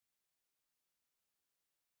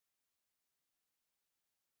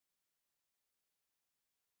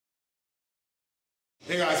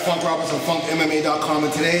Hey guys, Funk Roberts from FunkMMA.com,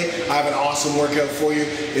 and today I have an awesome workout for you.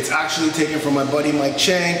 It's actually taken from my buddy Mike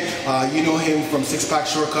Chang. You know him from Six Pack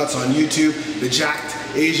Shortcuts on YouTube, the jacked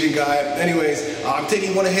Asian guy. Anyways, I'm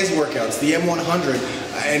taking one of his workouts, the M-100,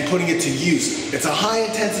 and putting it to use. It's a high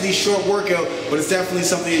intensity short workout, but it's definitely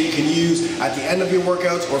something that you can use at the end of your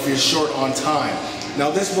workouts or if you're short on time. Now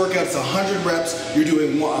this workout's 100 reps, you're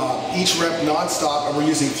doing each rep non-stop, and we're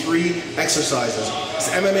using 3 exercises. It's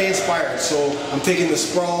MMA inspired, so I'm taking the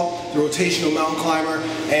sprawl, the rotational mountain climber,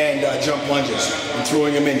 and jump lunges. I'm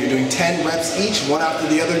throwing them in. You're doing 10 reps each, one after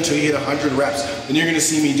the other until you hit 100 reps, and you're gonna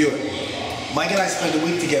see me do it. Mike and I spent a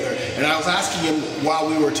week together, and I was asking him while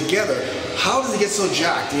we were together, how does he get so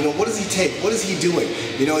jacked? You know, what does he take? What is he doing?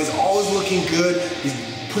 You know, he's always looking good. He's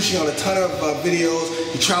pushing on a ton of videos.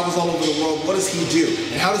 He travels all over the world. What does he do?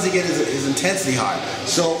 And how does he get his intensity high?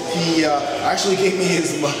 So he actually gave me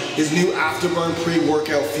his new Afterburn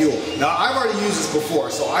pre-workout fuel. Now I've already used this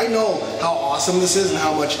before, so I know how awesome this is and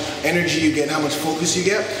how much energy you get and how much focus you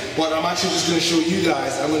get. But I'm actually just going to show you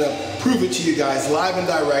guys. I'm going to prove it to you guys live and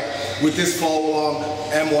direct with this follow-along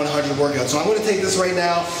M100 workout. So I'm going to take this right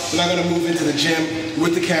now, and I'm going to move into the gym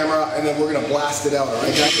with the camera, and then we're going to blast it out. All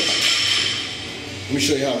right, guys? Let me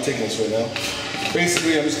show you how I'm taking this right now.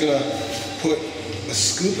 Basically, I'm just gonna put a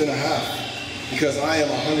scoop and a half because I am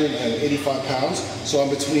 185 pounds, so I'm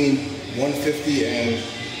between 150 and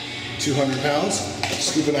 200 pounds.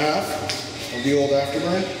 Scoop and a half of the old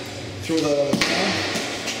Afterburn. Throw that on the ground.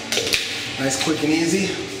 Nice, quick and easy.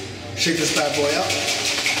 Shake this bad boy up.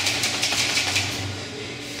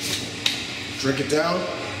 Drink it down.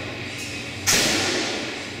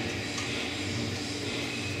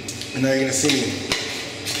 And now you're gonna see me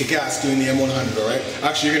kick ass doing the M100, all right?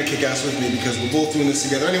 Actually, you're gonna kick ass with me because we're both doing this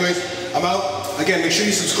together. Anyways, I'm out. Again, make sure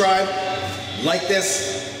you subscribe, like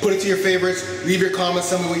this, put it to your favorites, leave your comments,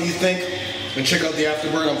 tell me what you think, and check out the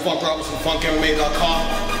Afterburn. I'm Funk Roberts from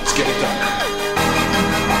FunkMMA.com. Let's get it done.